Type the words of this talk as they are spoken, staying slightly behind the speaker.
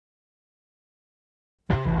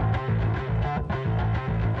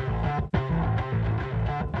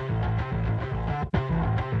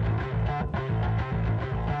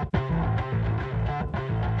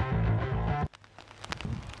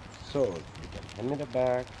So, you can hand me the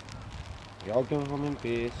bag, we all go home in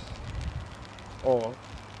peace, or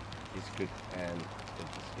it's good and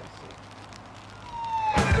it's disgusting.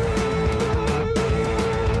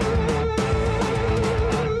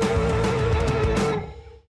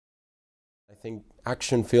 I think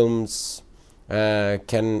action films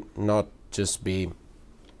can not just be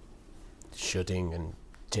shooting and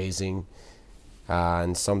chasing,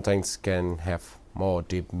 and sometimes can have more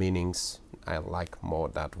deep meanings. I like more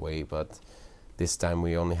that way, but this time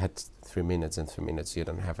we only had 3 minutes, and 3 minutes you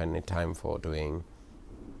don't have any time for doing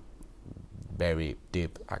very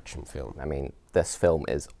deep action film. I mean, this film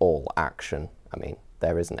is all action. I mean,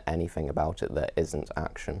 there isn't anything about it that isn't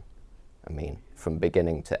action. I mean, from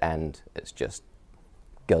beginning to end, it's just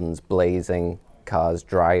guns blazing, cars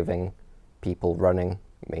driving, people running.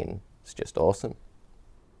 I mean, it's just awesome.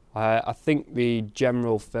 I think the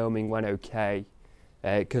general filming went okay.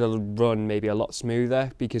 It could have run maybe a lot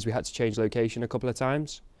smoother because we had to change location a couple of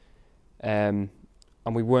times, and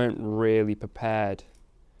we weren't really prepared.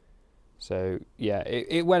 So yeah,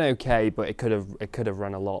 it went okay, but it could have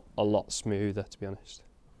run a lot smoother, to be honest.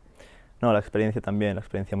 No, la experiencia también, la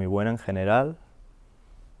experiencia muy buena en general,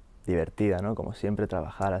 divertida, ¿no? Como siempre,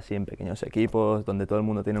 trabajar así en pequeños equipos, donde todo el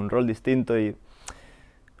mundo tiene un rol distinto y,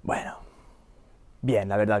 bueno, bien,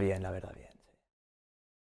 la verdad bien.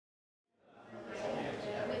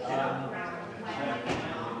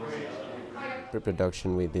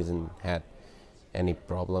 Pre-production, we didn't had any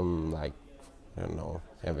problem, like, I don't know,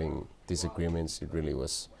 having disagreements. It really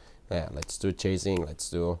was, yeah, let's do chasing, let's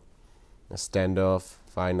do a standoff,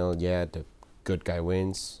 final, yeah, the good guy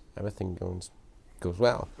wins, everything goes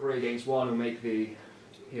well. 3 against 1 will make the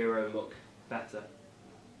hero look better.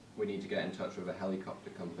 We need to get in touch with a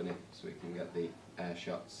helicopter company so we can get the air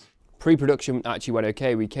shots. Pre-production actually went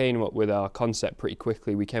okay. We came up with our concept pretty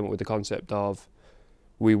quickly. We came up with the concept of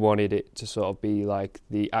we wanted it to sort of be like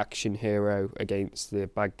the action hero against the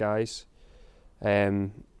bad guys.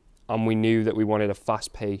 And we knew that we wanted a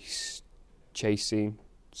fast-paced chase scene.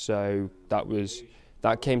 So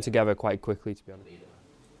that came together quite quickly, to be honest.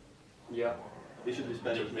 Yeah. They should be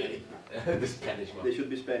Spanish, maybe. The Spanish one. They should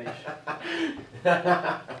be Spanish.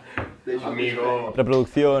 La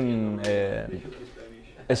preproducción es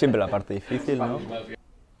siempre la parte difícil, ¿no?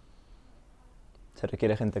 Se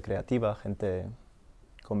requiere gente creativa, gente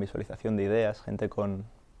con visualización de ideas, gente con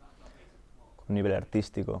nivel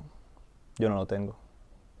artístico. Yo no lo tengo.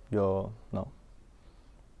 Yo no.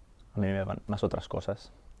 A mí me van más otras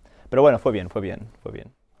cosas. Pero bueno, fue bien.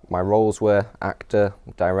 My roles were actor,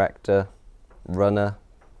 director, runner,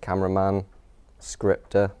 cameraman,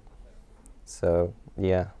 scripter. So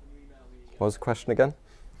yeah. What was the question again?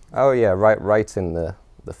 Oh yeah, writing the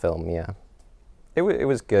film. Yeah, it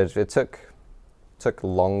was good. It took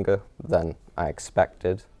longer than I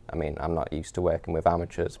expected. I mean, I'm not used to working with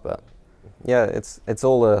amateurs, but yeah, it's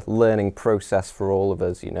all a learning process for all of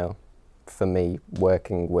us, you know. For me,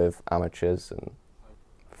 working with amateurs, and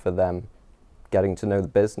for them, getting to know the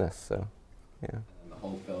business. So yeah. The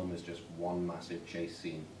whole film is just one massive chase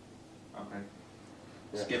scene. Okay.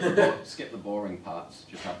 Yeah. Skip the boring parts.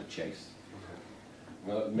 Just have the chase.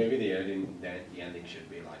 Well, maybe the ending should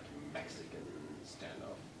be like Mexican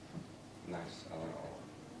standoff. Nice.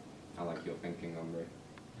 I like your thinking, Omri.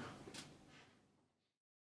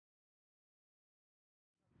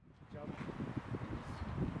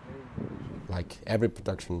 Like every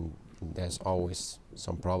production, there's always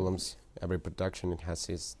some problems. Every production, it has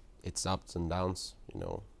its ups and downs, you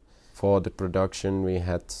know. For the production, we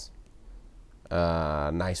had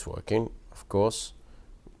nice working, of course.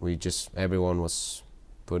 Everyone was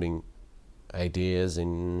putting ideas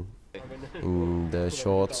in the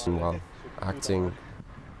shorts and while acting.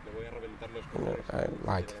 You know, I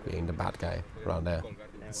like being the bad guy around there.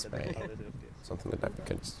 It's something like that,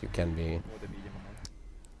 because you can be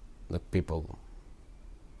look people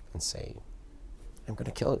and say, I'm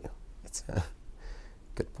gonna kill you. It's a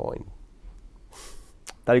good point.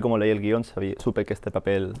 Tal y como leí el guión, supe que este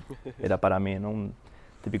papel era para mí, ¿no? Un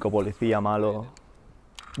típico policía malo.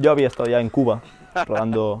 Yo había estado ya en Cuba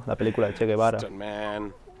rodando la película de Che Guevara.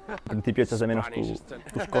 Al principio echas de menos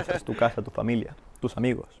tus cosas, tu casa, tu familia, tus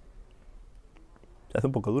amigos. Se hace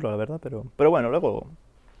un poco duro, la verdad, pero bueno, luego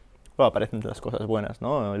aparecen las cosas buenas,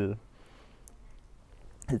 ¿no? El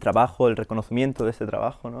trabajo, el reconocimiento de ese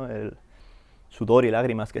trabajo, ¿no? El sudor y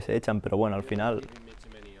lágrimas que se echan, pero bueno, al final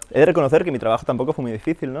he de reconocer que mi trabajo tampoco fue muy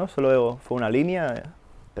difícil, ¿no? Solo fue una línea,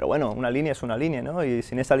 pero bueno, una línea es una línea, ¿no? Y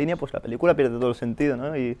sin esa línea, pues la película pierde todo el sentido,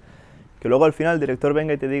 ¿no? Y que luego al final el director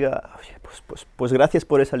venga y te diga, oye, pues gracias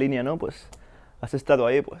por esa línea, ¿no? Pues has estado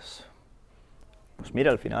ahí, pues Pues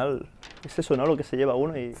mira, al final es eso, ¿no? Lo que se lleva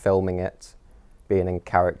uno y... Filming it, being in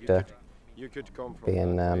character,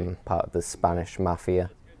 being part of the Spanish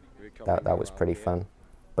mafia, that was pretty fun.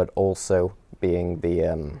 But also being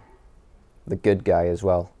the good guy as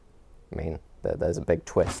well. I mean, there's a big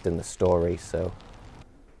twist in the story, so,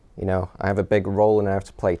 you know, I have a big role and I have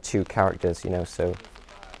to play two characters, you know, so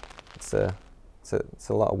it's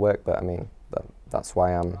a lot of work, but I mean, that's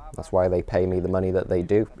why they pay me the money that they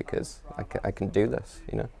do, because I can do this,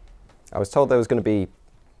 you know. I was told there was going to be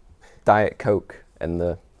Diet Coke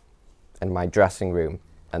in my dressing room,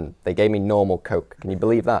 and they gave me normal Coke. Can you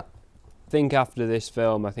believe that? I think after this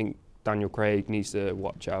film, I think Daniel Craig needs to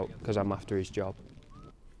watch out, because I'm after his job.